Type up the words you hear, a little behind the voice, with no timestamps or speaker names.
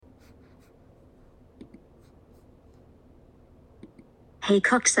Hey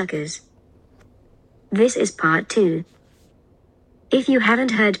cocksuckers. This is part 2. If you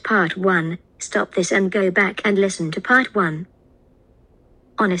haven't heard part 1, stop this and go back and listen to part 1.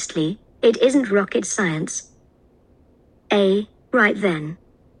 Honestly, it isn't rocket science. Right then.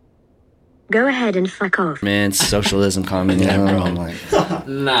 Go ahead and fuck off. Man, socialism, communism. Yeah, bro.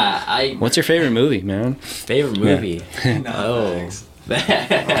 I'm like, What's your favorite movie, man? favorite movie? My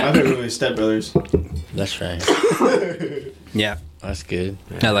favorite movie is Step Brothers. That's right. Yeah, That's good.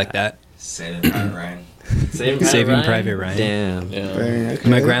 I like that. Saving Private Ryan. Saving Private Ryan. Damn. Okay.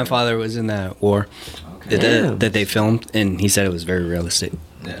 My grandfather was in that war Okay. that they filmed, and he said it was very realistic.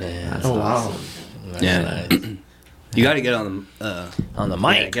 Yeah. Oh, wow. That's Yeah. nice. You got to get on the On the yeah,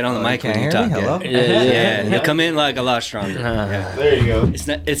 mic. get on the mic Can when you you hear me? talk. Hello? Yeah, you'll come in like a lot stronger. Yeah. There you go.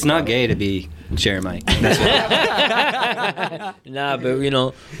 It's not gay to be sharing mic. Nah,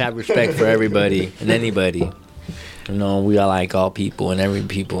 but have respect for everybody and anybody. We are like all people and every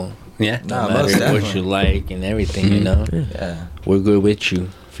people. Yeah. No Nah, most matter what definitely. you like and everything, Yeah. We're good with you.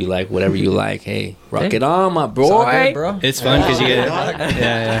 If you like whatever you like, hey, rock it on, my It's all good, boy. bro. It's fun because you get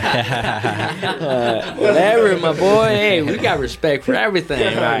Whatever, my boy. Hey, we got respect for everything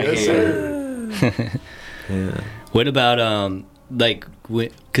right Yes, here. sir. What about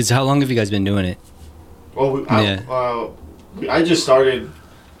because how long have you guys been doing it? Well, I just started.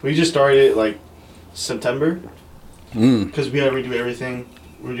 We just started like September because we gotta redo everything.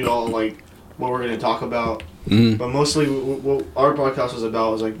 We do all like what we're gonna talk about. But mostly, what our podcast was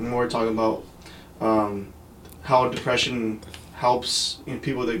about was like more talking about how depression helps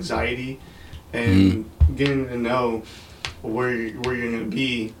people with anxiety and getting to know where you're gonna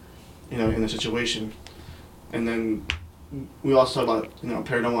be, in a situation. And then we also talk about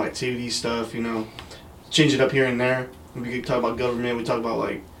paranormal activity stuff. Change it up here and there. We could talk about government. We talk about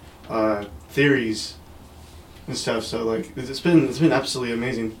like theories and stuff. So like it's been absolutely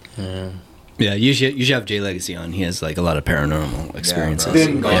amazing. Yeah, you should have Jay Legacy on. He has like a lot of paranormal experiences.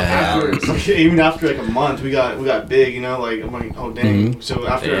 Then Yeah. even after like a month, we got big. Like I'm like, oh dang. So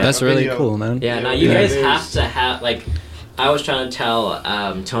after That's a really video- cool, man. Yeah, now Yeah, you guys it have is. to have I was trying to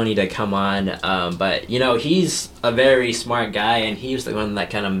tell Tony to come on, but he's a very smart guy, and he's the one that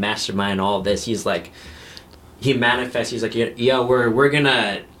kind of mastermind all this. He's like, he manifests. He's like, yeah, we're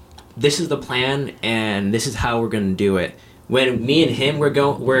gonna. This is the plan, and this is how we're gonna do it. When me and him we're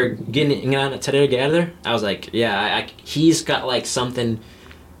getting on it together. I was like, yeah, he's got like something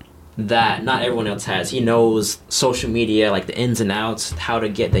that not everyone else has. He knows social media, like the ins and outs, how to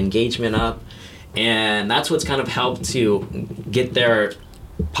get the engagement up. And that's what's kind of helped to get their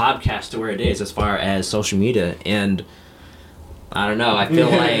podcast to where it is as far as social media. And I don't know, I feel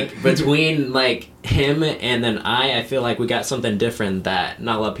like between like him and then I feel like we got something different that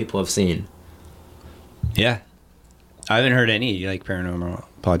not a lot of people have seen. Yeah. I haven't heard any like paranormal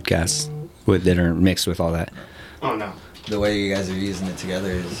podcasts that are mixed with all that. Oh no. The way you guys are using it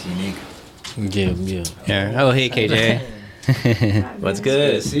together is unique. Yeah. Yeah. Oh, hey, KJ. What's Good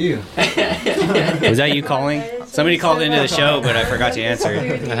good? to see you. Was that you calling? Somebody called into the show, but I forgot to answer.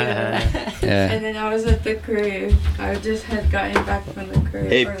 Yeah. And then I was at the crib. I just had gotten back from the crib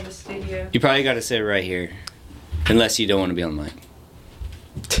Hey. or the studio. You probably got to sit right here, unless you don't want to be on the mic.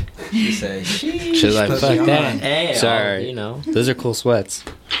 You say, sheesh. She's like, Push fuck you that. on. Hey, Sorry. Those are cool sweats.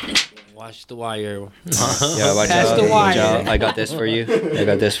 Watch the wire. Yeah, watch Pass out. the Watch wire. out. I got this for you. I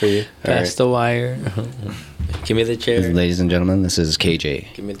got this for you. All Pass right. the wire. Give me the chair. Ladies and gentlemen, this is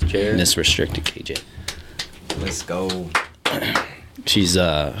KJ. Give me the chair. Miss Restricted KJ. Let's go. She's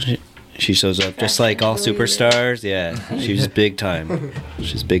she shows up just like all superstars. Yeah, she's big time.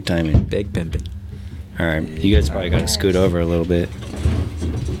 She's big timing. Big pimpin'. All right, you guys probably got to scoot over a little bit.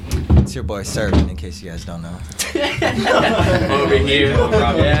 It's your boy Servant, in case you guys don't know. Over here.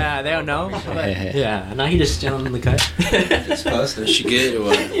 Yeah, they don't know. Yeah, now he just chilling in the cut. It's posted. She good or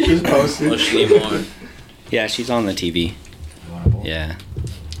what? Just posted. Or she need more? Yeah, she's on the TV. You want a bowl? Yeah.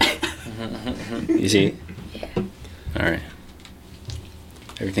 You see? Yeah. All right.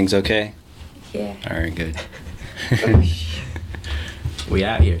 Everything's okay? Yeah. All right, good. We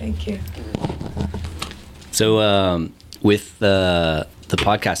out here. Thank you. So, with the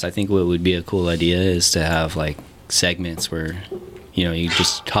podcast, I think what would be a cool idea is to have like segments where, you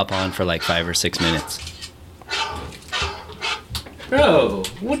just hop on for like 5 or 6 minutes. Bro,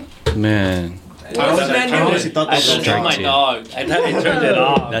 what? Man, I honestly thought I that was turned my Strike dog. I thought I turned it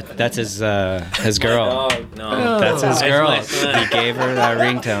off. that's his girl. My dog. No. That's his It's girl. my son. He gave her that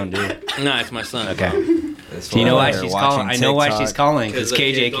ringtone, dude. No, it's my son. Okay. This Do you know why one, she's we're calling? watching I know why TikTok. she's calling because 'Cause the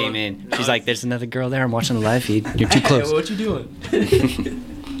KJ kid's came going- in. She's like, "There's another girl there. I'm watching the live feed. You're too Hey, close." what you doing?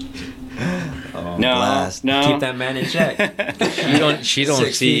 Oh, No, blast. no. Keep that man in check. She don't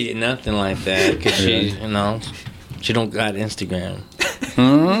 6 see feet. nothing like that because she she don't got Instagram.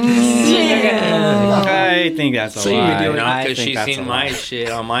 I think that's a So you lie. doing I because think she's that's a seen lie. my shit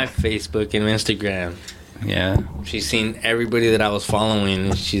on my Facebook and Instagram. Yeah. She's seen everybody that I was following.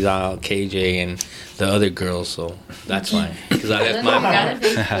 And she's all KJ and the other girls, so that's why. Because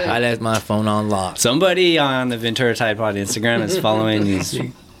I left my phone on lock. Somebody on the Ventura Tide Pod Instagram is following these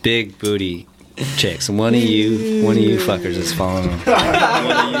big booty chicks. One of you fuckers is following them.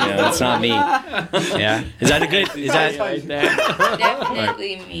 Yeah, it's not me. Yeah. Is that a good? Is that?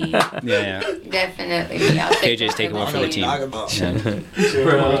 Definitely me. Yeah. Definitely me. KJ's taking one for the team. Talk about. Yeah.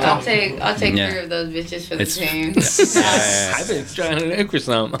 I'll take Yeah. 3 of those bitches for the It's- team. I've been trying to look for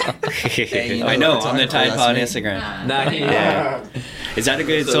some. you I know know, on the Tide that's Pod me. Instagram. Nah, Yeah. Is that a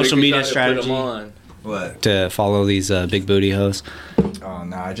good social media strategy What? to follow these big booty hoes? Oh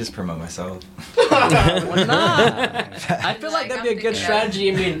no, I just promote myself. I feel like that'd be a good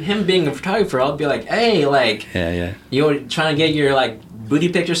strategy. I mean, him being a photographer, I'll be like, hey, like, Yeah. you're trying to get your, like, booty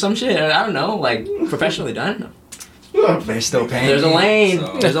pic or some shit. I don't know, like, professionally done. They're still paying. There's a me, lane.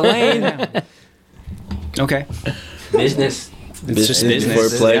 so- There's a lane. Okay. Business. It's just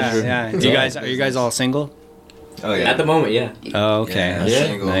business. for pleasure. Yeah. Are you guys all single? Oh yeah. At the moment, yeah. Oh, okay. Yeah,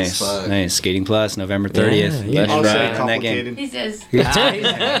 single as Nice. fuck. Nice. Skating Plus, November 30th. Yeah, Let's I'll say ride in that game. complicated. He says, He's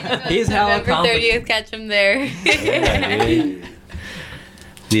hella November complicated. 30th, catch him there. Yeah, dude.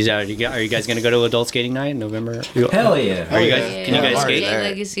 These are you guys gonna go to adult skating night in November? Hell yeah. Are you Yeah. guys? Can you guys Yeah. skate? Jay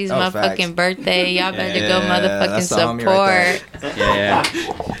Legacy's Oh, my facts. fucking birthday. Y'all better Yeah, go motherfucking that's the homie right support. Yeah.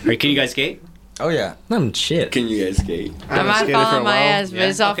 Can you guys skate? Oh yeah. Shit. Can you guys skate? I haven't might skated fall for a on my while. ass, but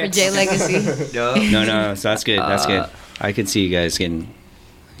it's all for Okay. Jay Legacy. No. So that's good. That's good. I could see you guys getting,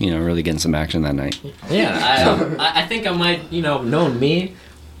 really getting some action that night. Yeah, I think I might, knowing me,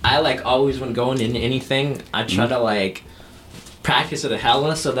 I like always when going into anything, I try to like practice it a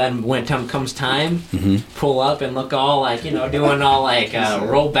hella so then when comes time, pull up and look all like, doing all like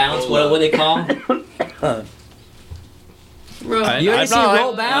roll bounce, what they call? You already see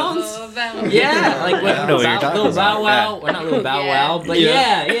roll bounce? Yeah, like I know what you're talking little about. bow wow, or not little bow wow, but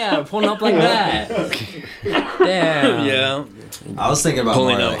yeah, pulling up like that. Damn. Yeah. I was thinking about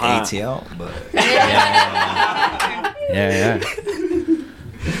Pulling more up like hot. ATL, but Yeah.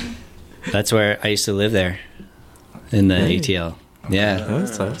 That's where I used to live there, in the ATL. Yeah.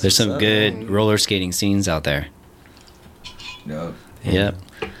 There's some good roller skating scenes out there. no. Yep.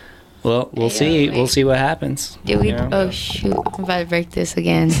 Well, we'll see. wait. We'll see what happens. Did we? Yeah. Oh shoot! I'm about to break this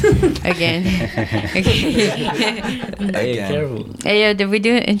again. Again. Hey, Again. careful. Hey yo, did we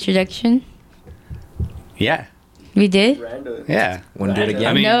do an introduction? Yeah. We did? Yeah. Want to do it again?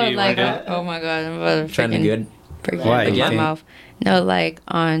 I mean, do No, you like wanna do it? oh my god, I'm about to Trying to freaking good. forget Why? my You think? mouth. No, like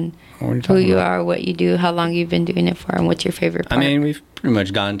on What are you who talking you about? are, what you do, how long you've been doing it for, and what's your favorite I part. mean, we've pretty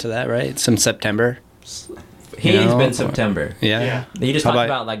much gone to that, right? Some September. He's You know, been September. Yeah. Yeah. You just How talked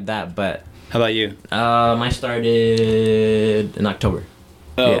about- about like that, but How about you? I started in October.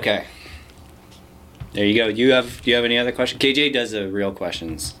 Oh, Yeah. okay. There you go. Do you have any other questions? KJ does the real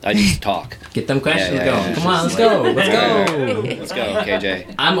questions. I just talk. Get them questions Yeah, going. yeah. Come on, let's go. Let's go. Let's go,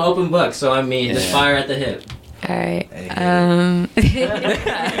 KJ. I'm an open book, so I mean, just Yeah. fire at the hip. All right. Hey.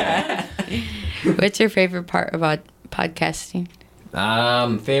 What's your favorite part about podcasting?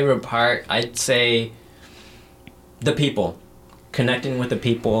 Favorite part, I'd say the people. Connecting with the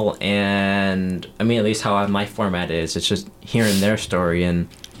people, and I mean, at least how my format is, it's just hearing their story and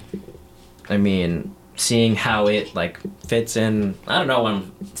I mean, seeing how it like fits in. I don't know what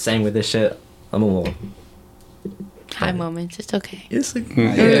I'm saying with this shit. I'm a little. High moments. It's okay. It's like,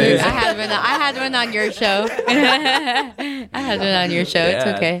 I had one on your show. I had one on your show. It's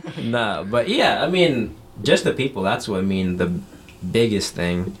okay. Nah, but yeah, I mean, just the people. That's what I mean. The biggest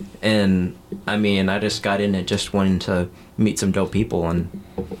thing, and I mean, I just got in it just wanting to meet some dope people, and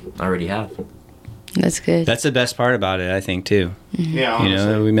I already have. That's good. That's the best part about it, I think, too. Yeah, You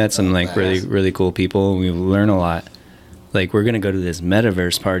honestly. know, we met some like really cool people. We learn a lot. Like we're gonna go to this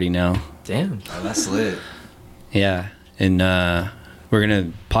metaverse party now. Damn. Oh, that's lit. Yeah, and we're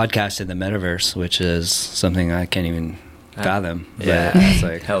gonna podcast in the metaverse, which is something I can't even fathom. But Yeah. it's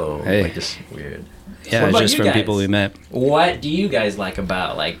like Hello. Hey. Like just weird. yeah, What it's about just you from guys? people we met. What do you guys like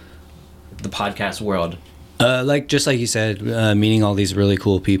about like the podcast world? Like just like you said, meeting all these really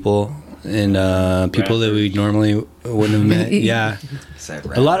cool people and people that we normally wouldn't have met. Yeah, Said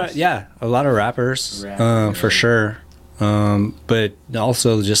a lot of rappers for sure. But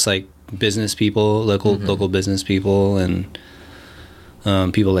also just like business people, local business people, and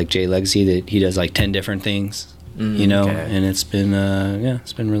people like Jay Legacy that he does like 10 different things. you know, okay. and it's been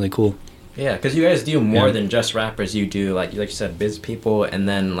it's been really cool. Yeah, because you guys do more than just rappers. You do like you said, biz people, and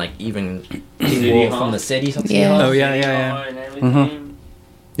then like even people from the city. Yeah. Oh yeah.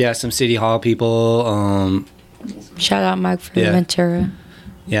 Yeah, some City Hall people. Shout out Mike from Ventura.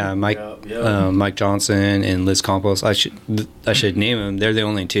 Yeah, Mike, Mike Johnson and Liz Campos. I should name them. They're the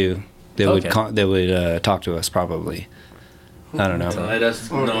only two that would talk to us probably. I don't know. Let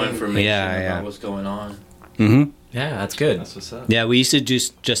us know information about what's going on. Mm-hmm. Yeah, that's good. That's what's up. Yeah, we used to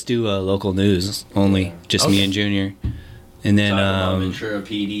just do local news only, just me and Junior, and then Talk about Ventura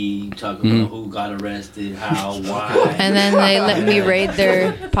PD. Talk about who got arrested, how, why. And then they let me raid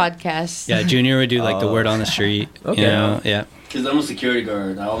their podcast. Yeah, Junior would do like the word on the street. Okay. You know? Yeah. Because I'm a security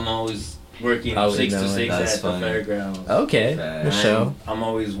guard. I'm always working 6 to 6 at the fairgrounds. Okay. The show. I'm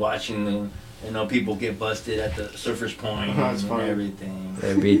always watching the. People get busted at the Surfers Point and everything.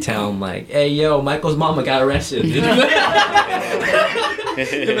 They'd be telling like, "Hey, yo, Michael's mama got arrested."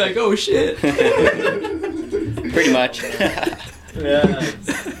 They'd be like, "Oh shit." Pretty much. Yeah.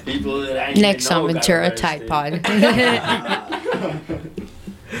 People that I Next on Ventura Tide Pod.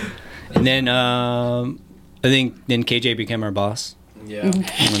 And then I think then KJ became our boss. Yeah.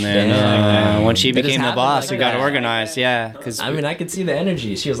 And then once she became the boss, like we got that. organized. Yeah. Cause I mean, I could see the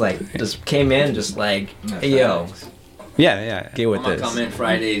energy. She was like, just came in, just like, "Hey, yo, yeah. get with I'm gonna this." come in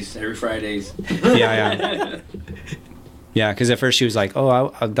every Fridays. Yeah. Yeah, because at first she was like,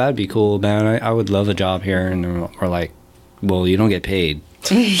 "Oh, that'd be cool, man. I would love a job here." And then we're like, "Well, you don't get paid,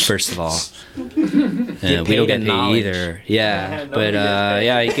 first of all. We don't get paid either. Yeah, but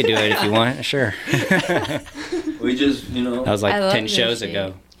yeah, you could do it if you want. Sure." We just, That was like 10 shows shit.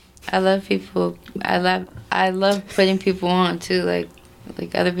 ago. I love people. I love putting people on too, like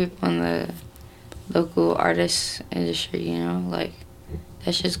other people in the local artist industry. You know, like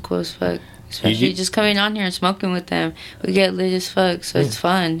that's just cool as fuck. Especially just coming on here and smoking with them. We get lit as fuck, so it's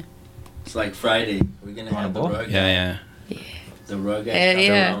fun. It's like Friday. We're gonna have the rug. Yeah. The rug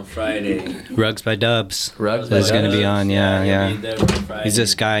on Friday. Rugs by Dubs. Rugs That's by going to be Dubs. on, Yeah. He's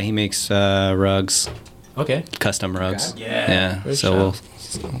this guy, he makes rugs, Okay. custom rugs. Yeah. Good So show. we'll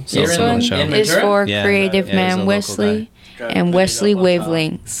You're This in- one in is Ventura? for Yeah. creative Yeah, he's a man local Wesley Try to and put it Wesley up on top.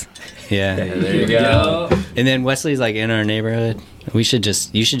 Wavelengths. Yeah. There you go. And then Wesley's like in our neighborhood. You should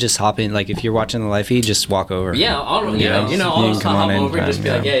just hop in. Like if you're watching the live feed, just walk over. Yeah, I'll You know, I'll you just can come hop on over and just be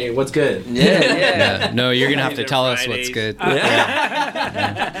anytime, like, "Hey, what's good?" Yeah. No, you're gonna have to tell us what's good.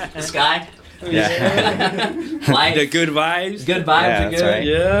 The sky. Yeah. Life. The good vibes. Good vibes Yeah, are that's good. right.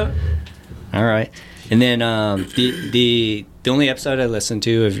 Yeah. All right. And then the only episode I listened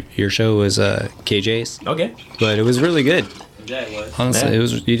to of your show was KJ's, Okay. but it was really good. Yeah, it was. Honestly,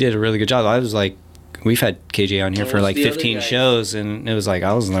 Yeah. you did a really good job. I was like, we've had KJ on here for What's like the other 15 guy? shows, and it was like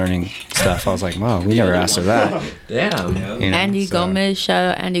I was learning stuff. I was like, wow, we never asked her that. Damn. You know, Andy so- Gomez,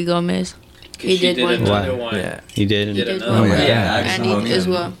 shout out Andy Gomez. He She did one. another Wow. one. Yeah. You did. Did He did another one. one. Yeah, Andy actually. as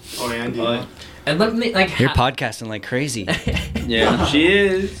well. Oh, Andy. Oh, And let me like. You're podcasting like crazy. Yeah, she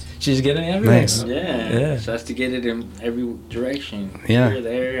is. She's getting everywhere. Nice. Yeah. So has to get it in every direction. Yeah. Here,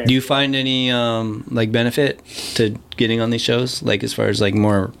 there. Do you find any like benefit to getting on these shows, like as far as like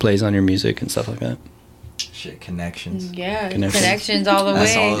more plays on your music and stuff like that? Shit, connections. Yeah, Connections. connections all the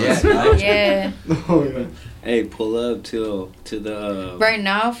That's all way. it is, right? Yeah. Oh, yeah. Hey, pull up to the. Right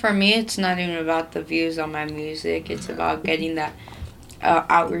now, for me, it's not even about the views on my music. It's about getting that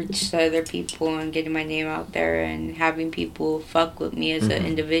outreach to other people and getting my name out there and having people fuck with me as an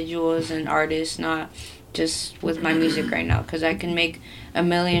individual, as an artist, not just with my music right now. Because I can make a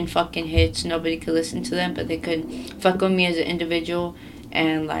million fucking hits, nobody could listen to them, but they could fuck with me as an individual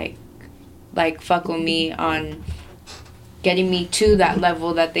and like fuck with me on getting me to that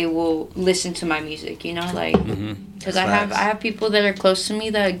level that they will listen to my music, you know, like because I have people that are close to me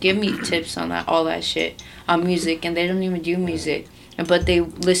that give me tips on that, all that shit on music, and they don't even do music, but they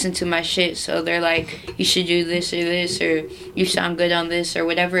listen to my shit, so they're like, you should do this or you sound good on this or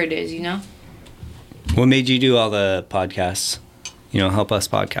whatever it is, you know. What made you do all the podcasts? You know, help us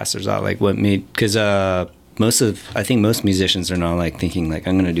podcasters out. Like, what made? Because I think most musicians are now like thinking like,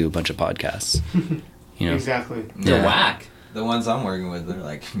 I'm gonna do a bunch of podcasts. You know, Exactly. They're whack. The ones I'm working with, they're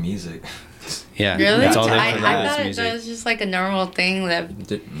like music. yeah, Really? that's all they I put thought out is it music. was just like a normal thing that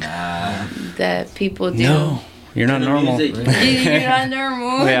Nah. people do. No, you're not normal. Music. You're not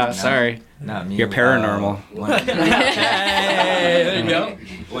normal. Yeah, sorry. Not me. You're paranormal. There you go.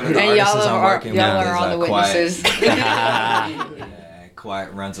 One of the And artists y'all I'm are working with is all the Quiet. witnesses.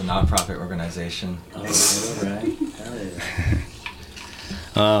 Quiet runs a nonprofit organization. Oh, right. Hell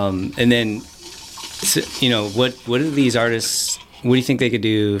yeah. And then, so, you know, what do these artists What do you think they could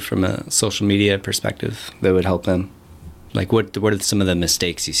do from a social media perspective that would help them? Like, what are some of the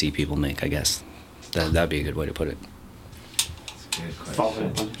mistakes you see people make, I guess? That'd be a good way to put it.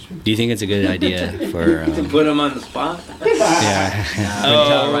 Do you think it's a good idea for... to put them on the spot? Yeah.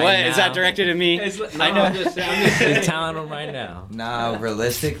 Oh, what? right Is that directed at me? I know. I'm just telling them right now. Nah,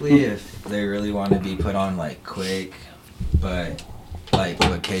 realistically, if they really want to be put on like quick, but like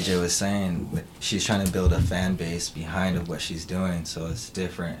what KJ was saying, she's trying to build a fan base behind of what she's doing, so it's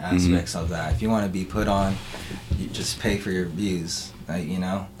different aspects of that. If you want to be put on, you just pay for your views. Like, you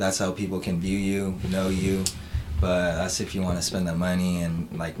know, that's how people can view you, know you. But that's if you want to spend the money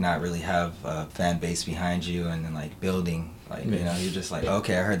and like not really have a fan base behind you and then like building, like, you know, you're just like,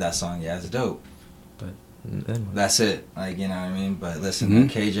 okay, I heard that song, yeah, it's dope. But then that's it, like, you know what I mean? But listen,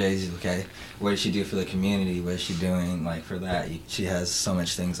 KJ's, okay, what did she do for the community? What is she doing like for that? She has so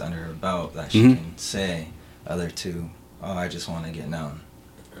much things under her belt that she can say other to, oh, I just want to get known.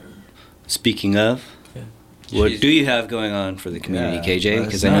 Speaking of, what do you have going on for the community, KJ?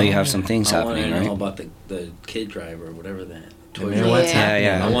 Because I know you have some things happening, right? I want to know about the kid driver or whatever that.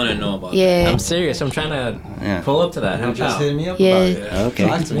 Yeah. I want to know about that. Yeah. I'm serious. I'm trying to pull up to that. Help Just out. hit me up Yeah. about it. Okay.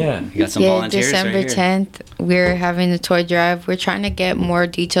 Talk to me. Yeah. You got some volunteers December right here. 10th, we're having the toy drive. We're trying to get more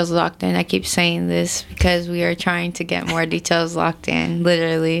details locked in. I keep saying this because we are trying to get more details locked in.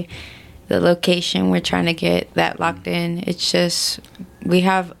 Literally, the location, we're trying to get that locked in. It's just, we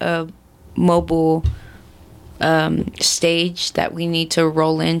have a mobile stage that we need to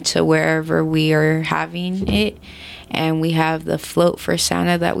roll into wherever we are having it, and we have the float for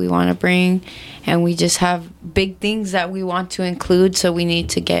Santa that we want to bring, and we just have big things that we want to include, so we need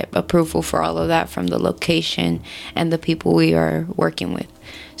to get approval for all of that from the location and the people we are working with.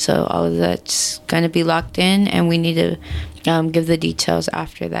 So all of that's going to be locked in, and we need to give the details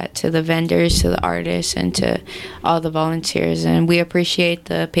after that to the vendors, to the artists, and to all the volunteers. And we appreciate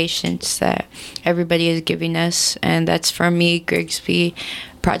the patience that everybody is giving us, and that's from me, Grigsby,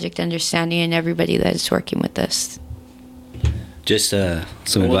 Project Understanding, and everybody that is working with us. Just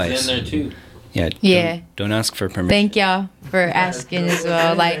some advice. in there too. Yeah. Don't ask for permission. Thank y'all for asking as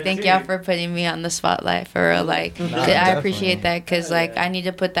well. Like, thank y'all for putting me on the spotlight for real. Like, I appreciate that because, like, I need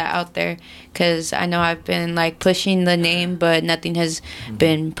to put that out there because I know I've been, like, pushing the name, but nothing has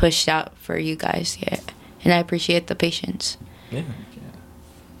been pushed out for you guys yet. And I appreciate the patience. Yeah.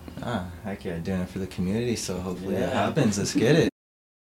 Heck yeah, doing it for the community, so hopefully it happens. Let's get it.